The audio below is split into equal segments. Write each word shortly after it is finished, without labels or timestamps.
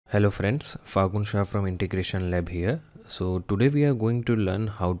Hello friends, Fagun Shah from Integration Lab here. So today we are going to learn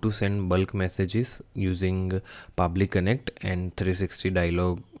how to send bulk messages using Pabbly Connect and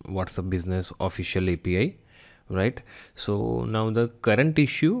 360Dialog WhatsApp Business official API, right? So now the current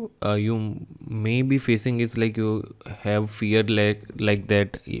issue you may be facing is like you have fear like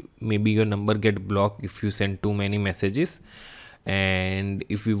that maybe your number get blocked if you send too many messages, and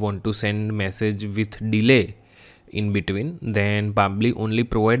if you want to send message with delay in between, then Pabbly only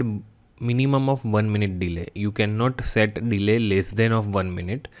provide minimum of 1 minute delay. You cannot set delay less than of 1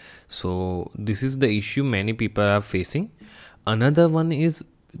 minute. So this is the issue many people are facing. Another one is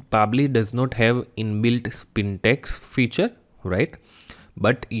Pabbly does not have inbuilt Spintax feature, right?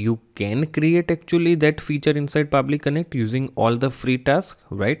 But you can create actually that feature inside Pabbly Connect using all the free tasks,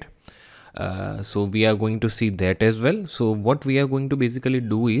 right? So we are going to see that as well. So what we are going to basically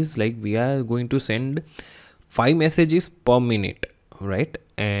do is like we are going to send 5 messages per minute, right?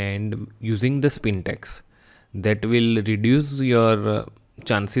 And using the Spintax, that will reduce your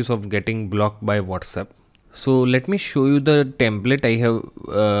chances of getting blocked by WhatsApp. So let me show you the template I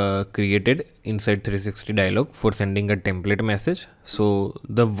have created inside 360Dialog for sending a template message. So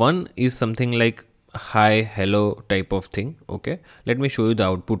the one is something like hi, hello type of thing. Okay, let me show you the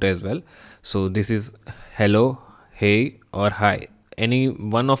output as well. So this is hello, hey, or hi. Any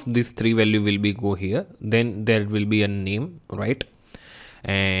one of these three value will be go here, then there will be a name, right?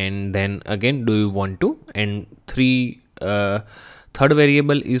 And then again, do you want to, and third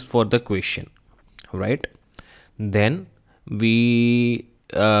variable is for the question, right? Then we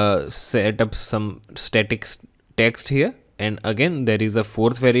set up some static text here, and again there is a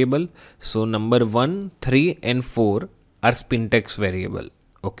fourth variable. So number 1, 3 and 4 are Spintax variable.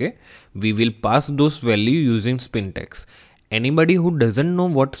 Okay, we will pass those value using Spintax. Anybody who doesn't know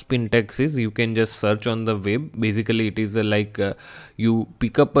what Spintax is, you can just search on the web. Basically it is you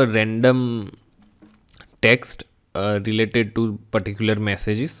pick up a random text related to particular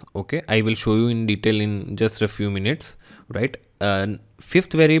messages. Okay, I will show you in detail in just a few minutes, right?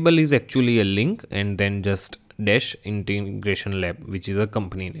 Fifth variable is actually a link, and then just dash Integration Lab, which is a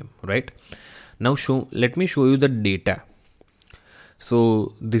company name, right? Now let me show you the data.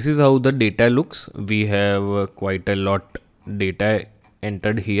 So this is how the data looks. We have quite a lot data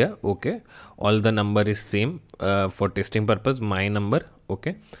entered here. Okay, all the number is same for testing purpose, my number.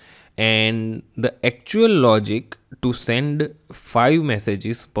 Okay, and the actual logic to send 5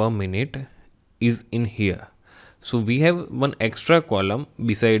 messages per minute is in here. So we have one extra column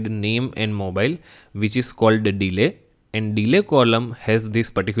beside name and mobile, which is called the delay, and delay column has this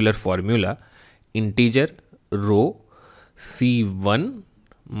particular formula: integer row C1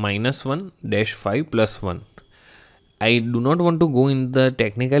 -1 -5 +1. I do not want to go in the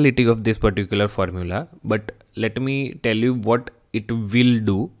technicality of this particular formula, but let me tell you what it will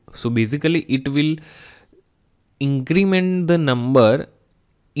do. So basically it will increment the number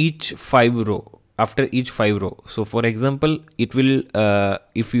each 5 row, after each 5 row. So for example, it will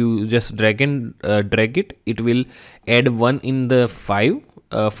if you just drag it, it will add 1 in the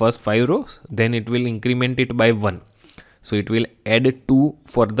first 5 rows, then it will increment it by 1. So it will add 2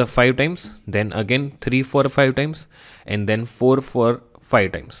 for the 5 times, then again 3 for 5 times, and then 4 for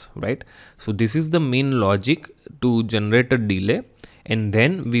 5 times, right? So this is the main logic to generate a delay, and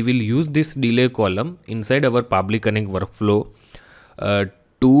then we will use this delay column inside our Pabbly Connect workflow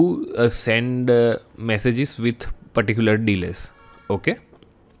to send messages with particular delays. Okay,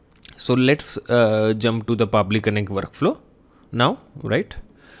 so let's jump to the Pabbly Connect workflow now, right?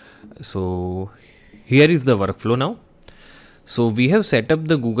 So here is the workflow now. So we have set up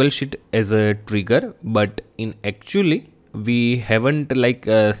the Google Sheet as a trigger, but in actually we haven't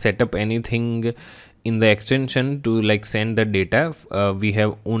set up anything in the extension to like send the data. We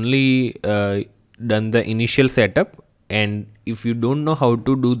have only done the initial setup, and if you don't know how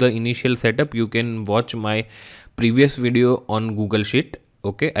to do the initial setup, you can watch my previous video on Google Sheet.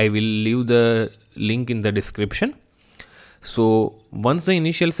 Okay, I will leave the link in the description. So once the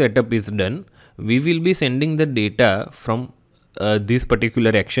initial setup is done, we will be sending the data from this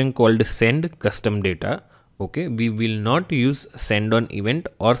particular action called send custom data. Okay, we will not use send on event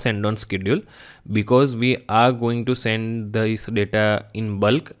or send on schedule, because we are going to send this data in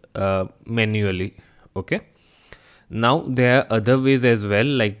bulk manually. Okay, now there are other ways as well,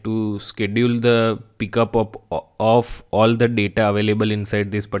 like to schedule the pickup of all the data available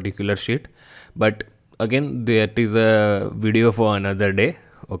inside this particular sheet, but again that is a video for another day.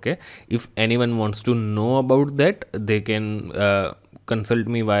 Okay, if anyone wants to know about that, they can consult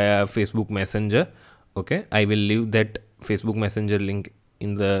me via Facebook Messenger. Okay, I will leave that Facebook Messenger link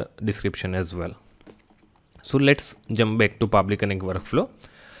in the description as well. So let's jump back to Pabbly Connect workflow.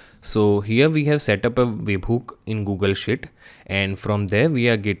 So here we have set up a webhook in Google Sheet, and from there we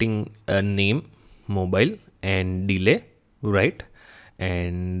are getting a name, mobile, and delay, right?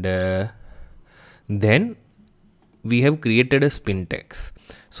 And then we have created a Spintax.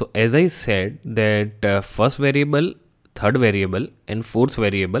 So as I said that first variable, third variable, and fourth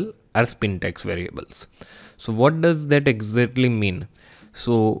variable are Spintax variables. So what does that exactly mean?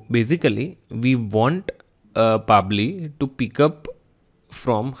 So basically we want Pabbly to pick up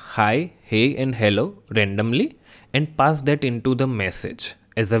from hi, hey, and hello randomly and pass that into the message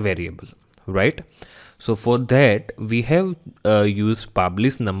as a variable, right? So for that we have used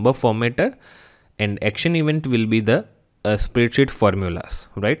Pabbly's number formatter, and action event will be the spreadsheet formulas,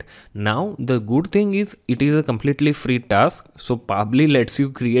 right? Now the good thing is it is a completely free task, so Pabbly lets you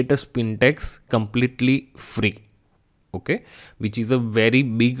create a Spintax completely free, okay, which is a very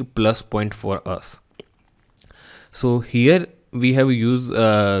big plus point for us. So here we have used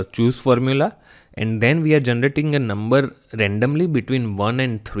choose formula, and then we are generating a number randomly between 1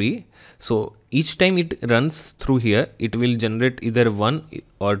 and 3. So each time it runs through here, it will generate either 1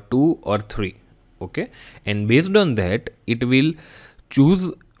 or 2 or 3, okay, and based on that it will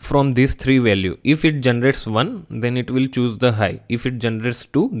choose from these three value. If it generates 1, then it will choose the high. If it generates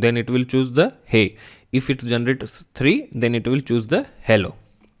 2, then it will choose the hey. If it generates 3, then it will choose the hello.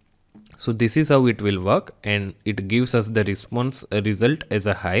 So this is how it will work, and it gives us the response result as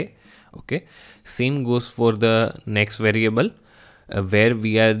a high, okay. Same goes for the next variable where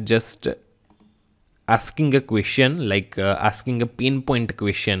we are just asking a question, like asking a pinpoint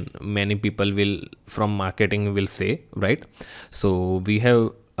question, many people will from marketing will say, right? So we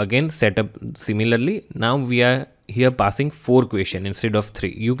have again set up similarly. Now we are here passing 4 question instead of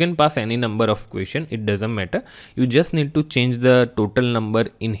 3. You can pass any number of question, it doesn't matter. You just need to change the total number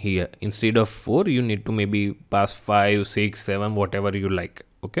in here. Instead of 4, you need to maybe pass 5, 6, 7, whatever you like,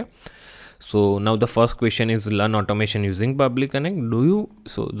 okay. So now the first question is learn automation using Pabbly Connect.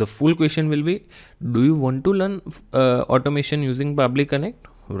 So the full question will be, do you want to learn automation using Pabbly Connect,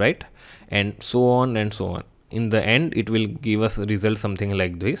 right? And so on and so on. In the end it will give us a result something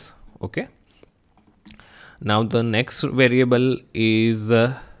like this, okay. Now the next variable is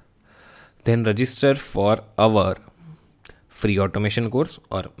then register for our free automation course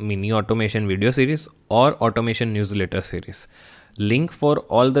or mini automation video series or automation newsletter series. Link for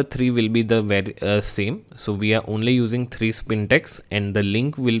all the three will be the very same. So we are only using 3 Spintax, and the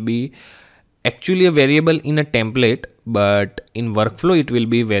link will be actually a variable in a template, but in workflow it will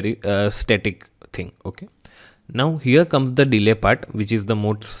be very static thing, okay. Now here comes the delay part, which is the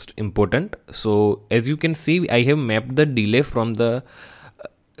most important. So as you can see, I have mapped the delay from the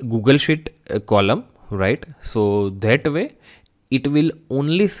Google Sheet column, right? So that way it will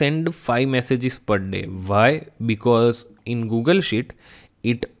only send 5 messages per day. Why? Because in Google Sheet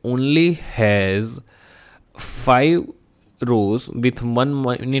it only has 5 rows with 1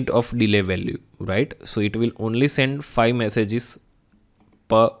 minute of delay value, right? So it will only send 5 messages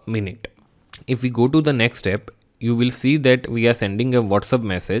per minute. If we go to the next step, you will see that we are sending a WhatsApp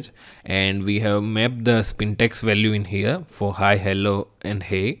message, and we have mapped the Spintax value in here for hi, hello, and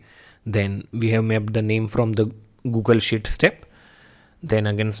hey. Then we have mapped the name from the Google Sheet step, then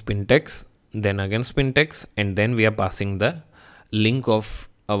again Spintax, then again Spintax, and then we are passing the link of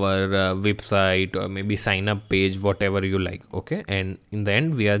our website or maybe sign up page, whatever you like, okay. And in the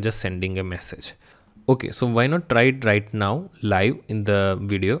end we are just sending a message. Okay, so why not try it right now live in the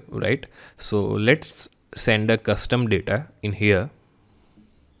video, right? So let's send a custom data in here.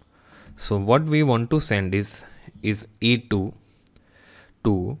 So what we want to send is E2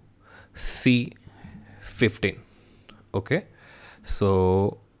 to C15, okay.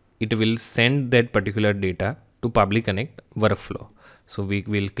 So it will send that particular data to Pabbly Connect workflow. So we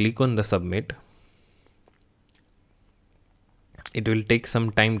will click on the submit. It will take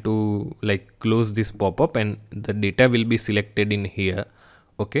some time to like close this pop-up, and the data will be selected in here,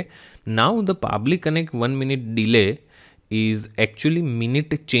 okay. Now the Pabbly Connect 1 minute delay is actually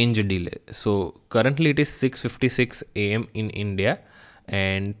minute change delay. So currently it is 6:56 AM in India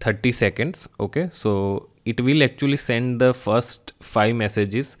and 30 seconds, okay. So it will actually send the first 5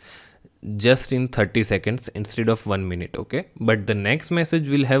 messages just in 30 seconds instead of 1 minute, okay. But the next message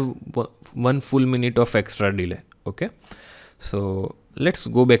will have 1 full minute of extra delay, okay. So let's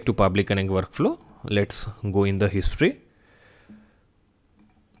go back to Pabbly Connect workflow. Let's go in the history.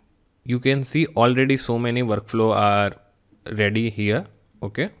 You can see already so many workflow are ready here,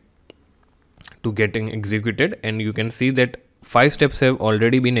 okay, to getting executed, and you can see that 5 steps have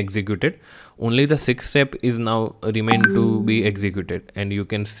already been executed. Only the 6th step is now remain to be executed, and you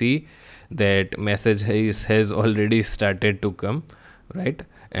can see that message has already started to come, right?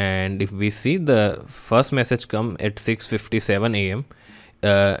 And if we see, the first message come at 6:57 a.m.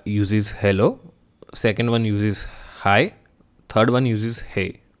 Uses hello, second one uses hi, third one uses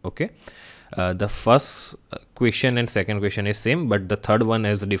hey. Okay, the first question and second question is same, but the third one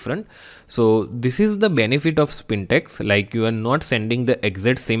is different. So this is the benefit of Spintax. Like, you are not sending the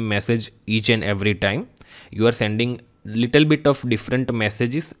exact same message each and every time. You are sending little bit of different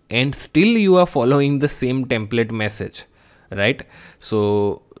messages, and still you are following the same template message, right?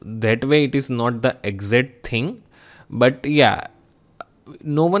 So that way it is not the exact thing, but yeah,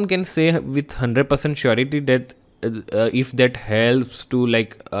 no one can say with 100% surety that if that helps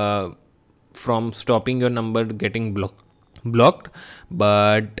to from stopping your number getting blocked,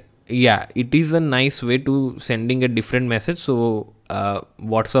 but yeah, it is a nice way to sending a different message. So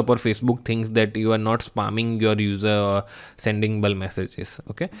WhatsApp or Facebook thinks that you are not spamming your user or sending bulk messages.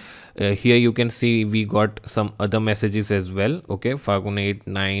 Okay, here you can see we got some other messages as well. Okay, Fagun 8,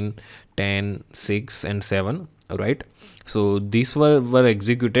 9, 10, 6 and 7, right? So these were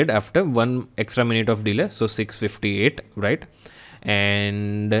executed after 1 extra minute of delay, so 6:58, right?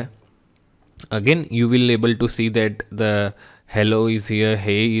 And again you will able to see that the hello is here,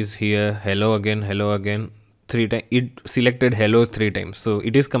 hey is here, hello again 3 times. It selected hello 3 times, so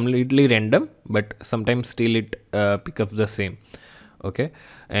it is completely random, but sometimes still it pick up the same. Okay,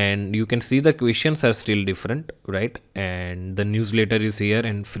 and you can see the questions are still different, right? And the newsletter is here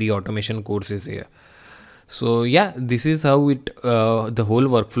and free automation course is here. So yeah, this is how it the whole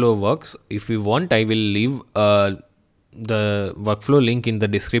workflow works. If you want, I will leave the workflow link in the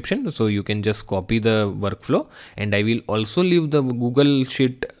description, so you can just copy the workflow, and I will also leave the Google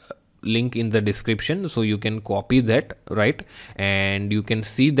Sheet link in the description, so you can copy that, right? And you can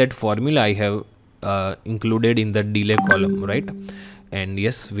see that formula I have included in the delay column, right? And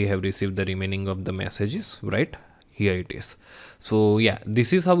yes, we have received the remaining of the messages, right? Here it is. So yeah,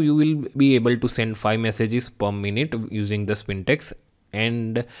 this is how you will be able to send 5 messages per minute using the Spintax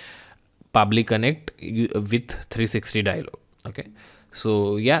and Pabbly Connect with 360Dialog. Okay,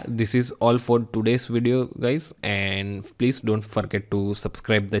 so yeah, this is all for today's video, guys, and please don't forget to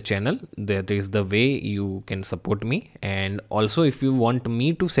subscribe the channel. That is the way you can support me. And also, if you want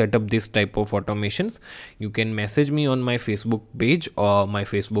me to set up this type of automations, you can message me on my Facebook page or my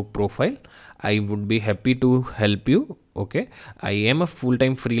Facebook profile. I would be happy to help you. Okay, I am a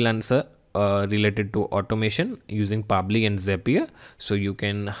full-time freelancer related to automation using Pabbly and Zapier, so you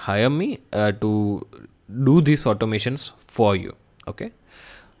can hire me to do these automations for you. Okay,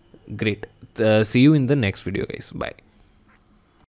 great. See you in the next video, guys. Bye.